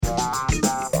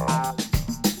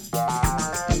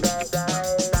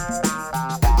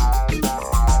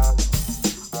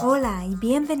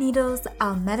Bienvenidos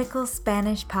al Medical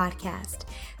Spanish Podcast.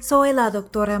 Soy la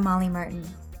doctora Molly Merton.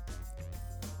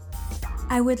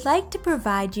 I would like to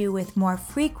provide you with more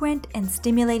frequent and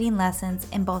stimulating lessons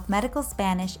in both medical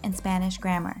Spanish and Spanish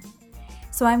grammar.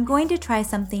 So I'm going to try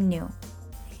something new.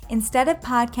 Instead of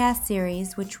podcast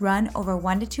series which run over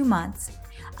 1 to 2 months,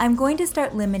 I'm going to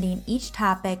start limiting each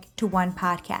topic to one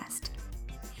podcast.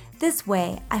 This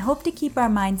way, I hope to keep our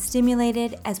minds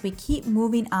stimulated as we keep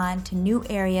moving on to new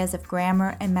areas of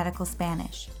grammar and medical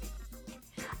Spanish.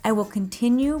 I will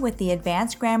continue with the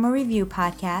Advanced Grammar Review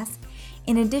podcast,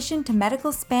 in addition to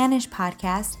medical Spanish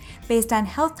podcasts based on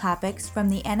health topics from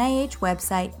the NIH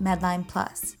website Medline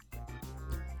Plus.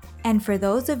 And for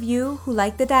those of you who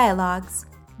like the dialogues,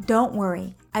 don't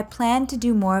worry, I plan to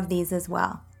do more of these as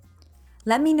well.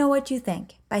 Let me know what you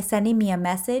think by sending me a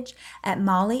message at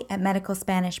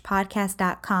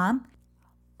molly@medicalspanishpodcast.com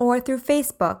or through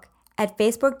Facebook at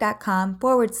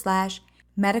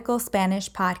facebook.com/Medical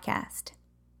Spanish Podcast.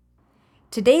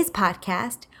 Today's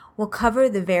podcast will cover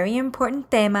the very important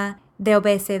tema de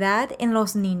obesidad en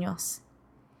los niños.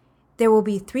 There will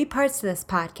be 3 parts to this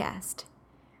podcast.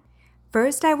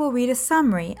 First, I will read a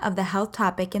summary of the health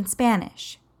topic in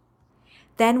Spanish.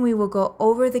 Then we will go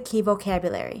over the key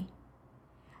vocabulary.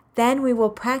 Then we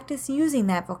will practice using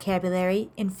that vocabulary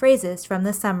in phrases from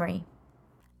the summary.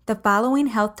 The following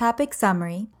health topic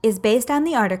summary is based on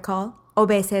the article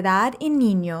Obesidad en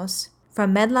Niños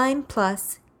from Medline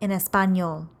Plus in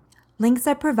Español. Links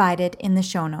are provided in the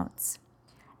show notes.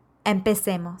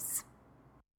 Empecemos.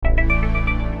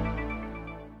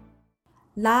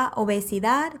 La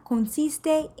obesidad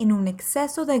consiste en un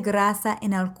exceso de grasa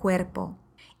en el cuerpo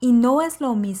y no es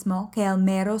lo mismo que el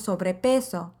mero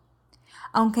sobrepeso.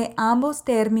 Aunque ambos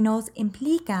términos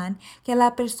implican que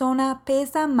la persona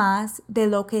pesa más de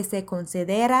lo que se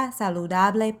considera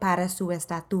saludable para su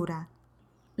estatura.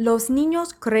 Los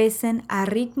niños crecen a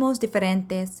ritmos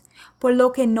diferentes, por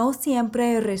lo que no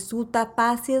siempre resulta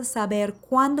fácil saber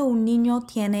cuándo un niño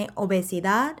tiene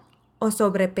obesidad o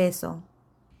sobrepeso.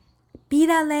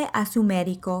 Pídale a su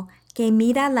médico que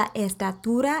mida la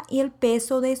estatura y el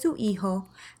peso de su hijo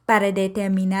para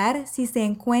determinar si se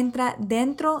encuentra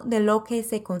dentro de lo que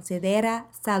se considera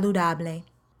saludable.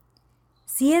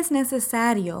 Si es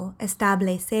necesario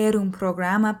establecer un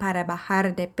programa para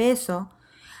bajar de peso,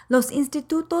 los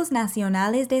Institutos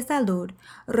Nacionales de Salud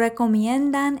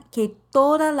recomiendan que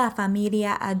toda la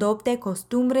familia adopte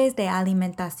costumbres de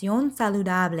alimentación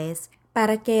saludables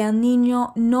para que el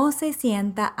niño no se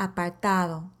sienta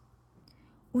apartado.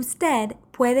 Usted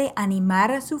puede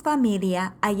animar a su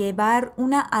familia a llevar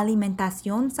una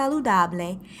alimentación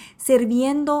saludable,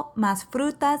 sirviendo más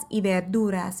frutas y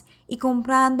verduras y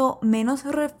comprando menos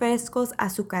refrescos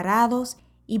azucarados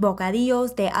y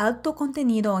bocadillos de alto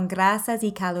contenido en grasas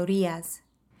y calorías.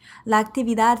 La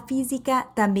actividad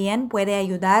física también puede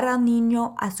ayudar al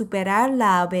niño a superar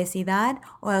la obesidad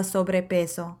o el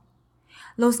sobrepeso.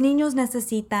 Los niños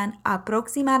necesitan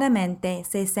aproximadamente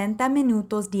 60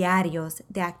 minutos diarios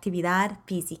de actividad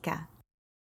física.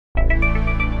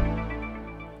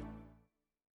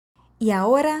 Y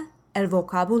ahora, el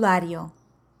vocabulario.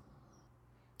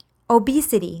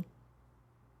 Obesity.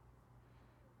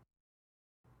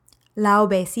 La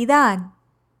obesidad.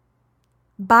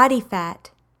 Body fat.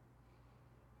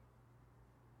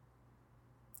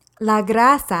 La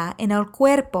grasa en el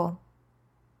cuerpo.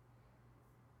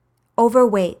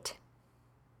 Overweight.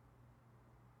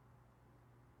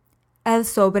 El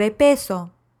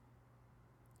sobrepeso.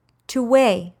 To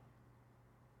weigh.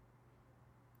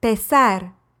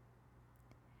 Pesar.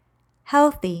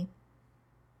 Healthy.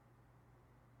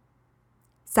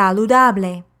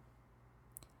 Saludable.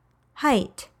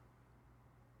 Height.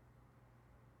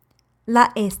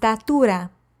 La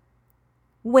estatura.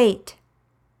 Weight.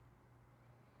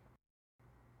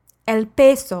 El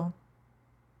peso.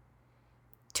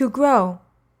 To grow.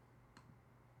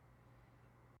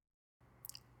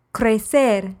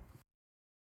 Crecer.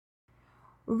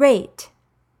 Rate.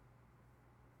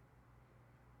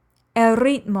 El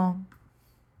ritmo.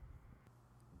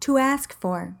 To ask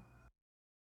for.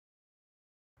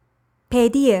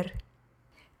 Pedir.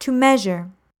 To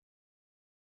measure.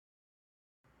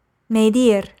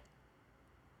 Medir.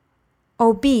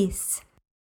 Obese.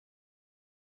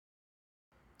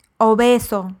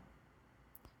 Obeso.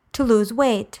 To lose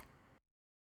weight.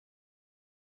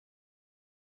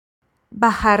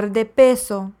 Bajar de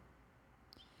peso.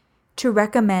 To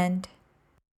recommend.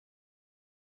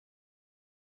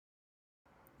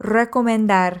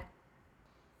 Recomendar.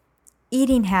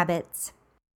 Eating habits.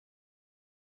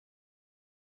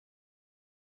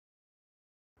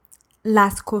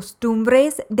 Las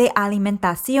costumbres de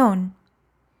alimentación.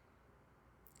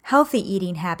 Healthy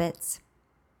eating habits.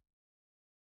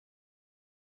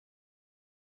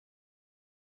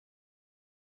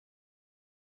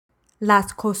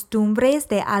 Las costumbres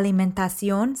de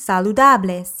alimentación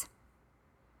saludables.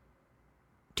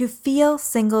 To feel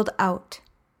singled out.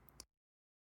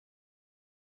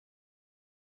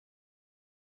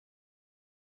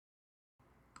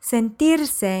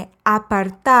 Sentirse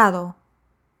apartado.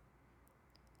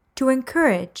 To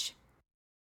encourage.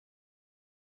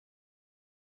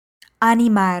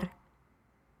 Animar.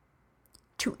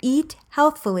 To eat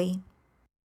healthfully.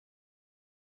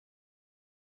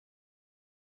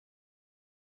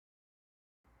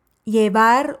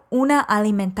 Llevar una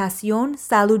alimentación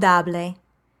saludable.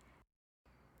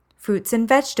 Fruits and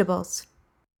vegetables.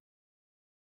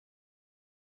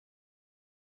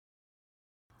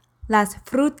 Las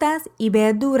frutas y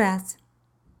verduras.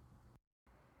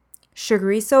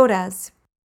 Sugary sodas.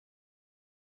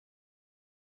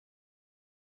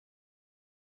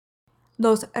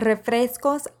 Los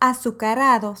refrescos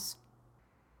azucarados.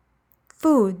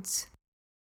 Foods.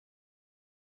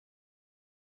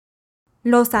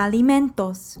 Los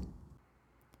alimentos.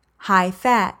 High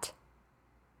fat.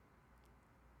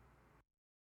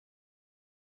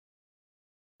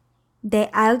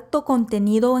 De alto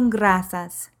contenido en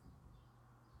grasas.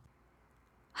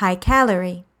 High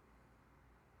calorie.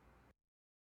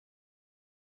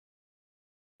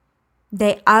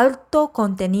 De alto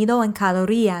contenido en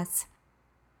calorías.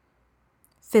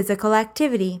 Physical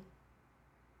activity.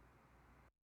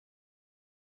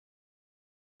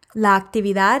 La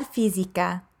actividad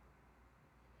física.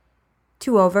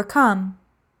 To overcome.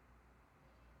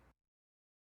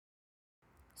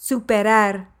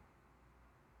 Superar.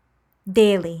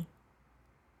 Daily.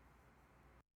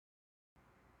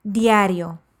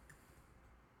 Diario.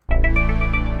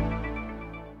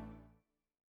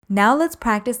 Now let's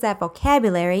practice that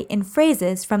vocabulary in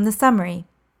phrases from the summary.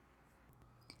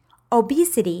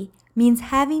 Obesity means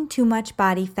having too much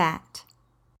body fat.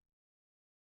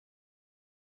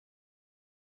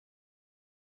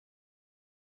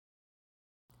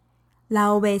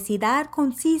 La obesidad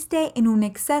consiste en un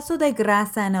exceso de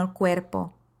grasa en el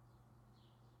cuerpo.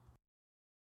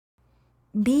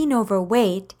 Being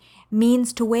overweight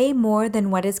means to weigh more than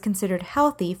what is considered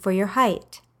healthy for your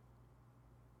height.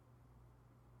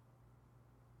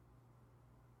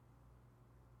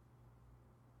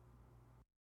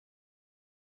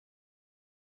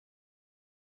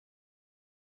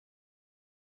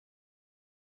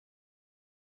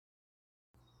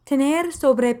 Tener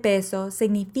sobrepeso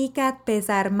significa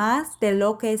pesar más de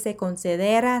lo que se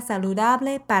considera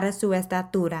saludable para su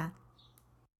estatura.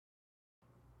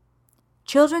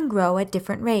 Children grow at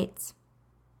different rates.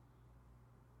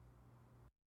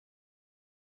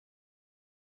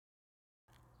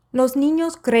 Los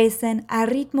niños crecen a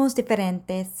ritmos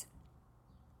diferentes.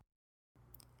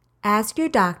 Ask your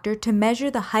doctor to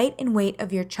measure the height and weight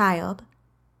of your child.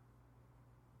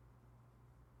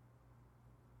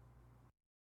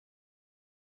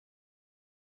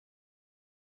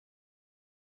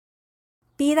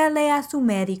 Pídale a su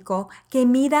médico que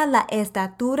mida la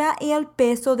estatura y el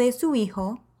peso de su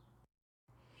hijo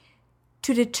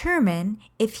to determine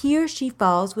if he or she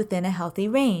falls within a healthy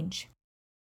range.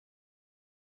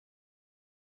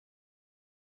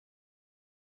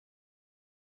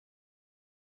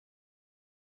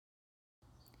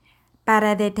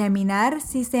 Para determinar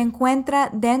si se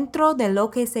encuentra dentro de lo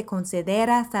que se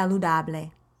considera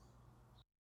saludable.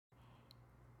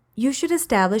 You should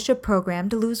establish a program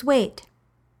to lose weight.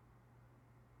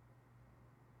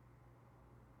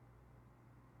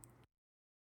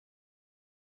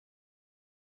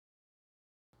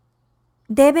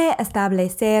 Debe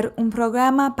establecer un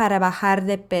programa para bajar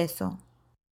de peso.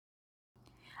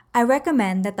 I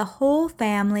recommend that the whole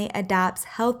family adopts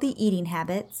healthy eating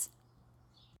habits.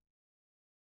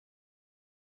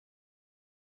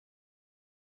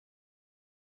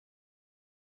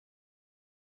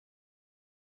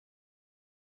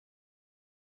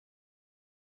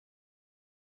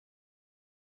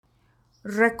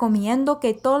 Recomiendo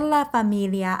que toda la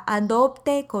familia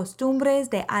adopte costumbres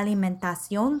de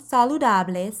alimentación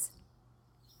saludables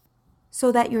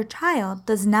so that your child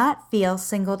does not feel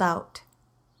singled out.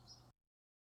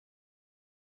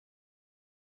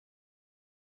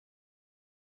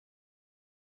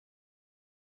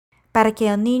 Para que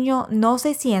el niño no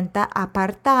se sienta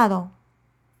apartado.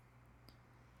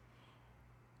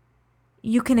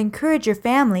 You can encourage your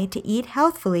family to eat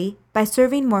healthfully by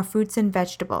serving more fruits and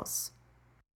vegetables.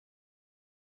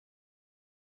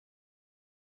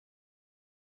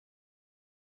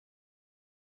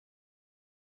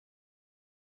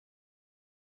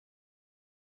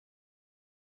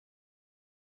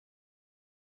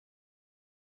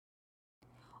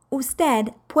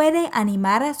 Usted puede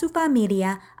animar a su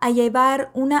familia a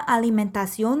llevar una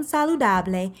alimentación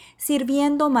saludable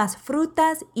sirviendo más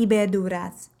frutas y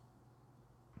verduras.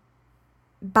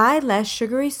 Buy less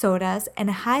sugary sodas and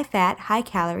high-fat,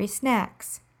 high-calorie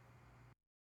snacks.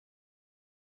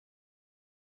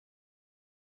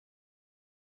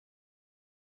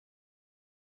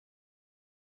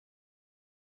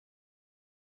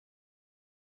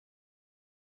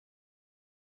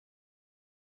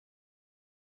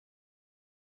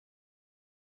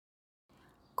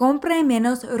 Compre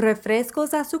menos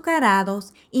refrescos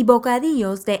azucarados y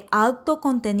bocadillos de alto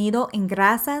contenido en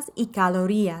grasas y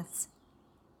calorías.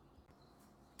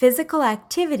 Physical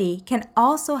activity can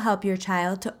also help your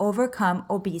child to overcome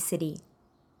obesity.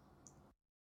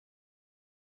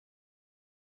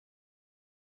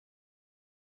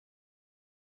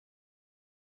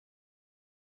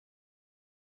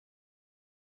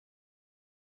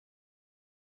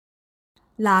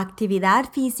 La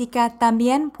actividad física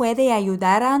también puede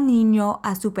ayudar al niño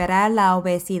a superar la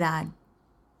obesidad.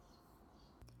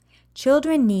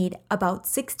 Children need about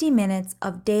 60 minutes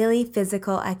of daily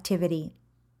physical activity.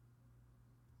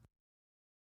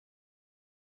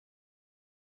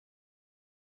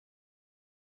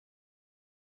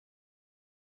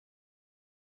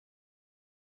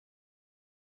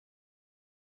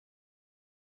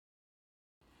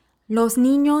 Los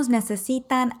niños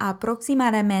necesitan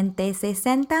aproximadamente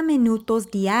 60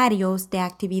 minutos diarios de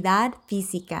actividad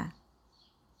física.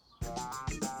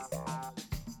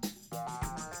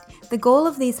 The goal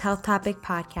of these Health Topic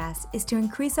podcasts is to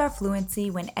increase our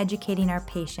fluency when educating our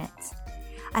patients.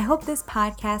 I hope this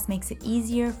podcast makes it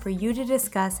easier for you to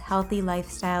discuss healthy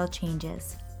lifestyle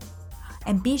changes.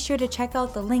 And be sure to check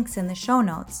out the links in the show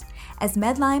notes, as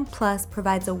Medline Plus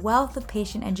provides a wealth of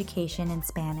patient education in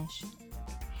Spanish.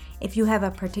 If you have a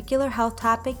particular health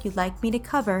topic you'd like me to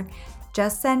cover,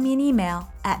 just send me an email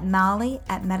at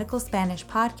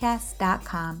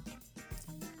molly@medicalspanishpodcast.com.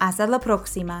 Hasta la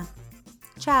próxima.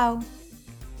 Ciao.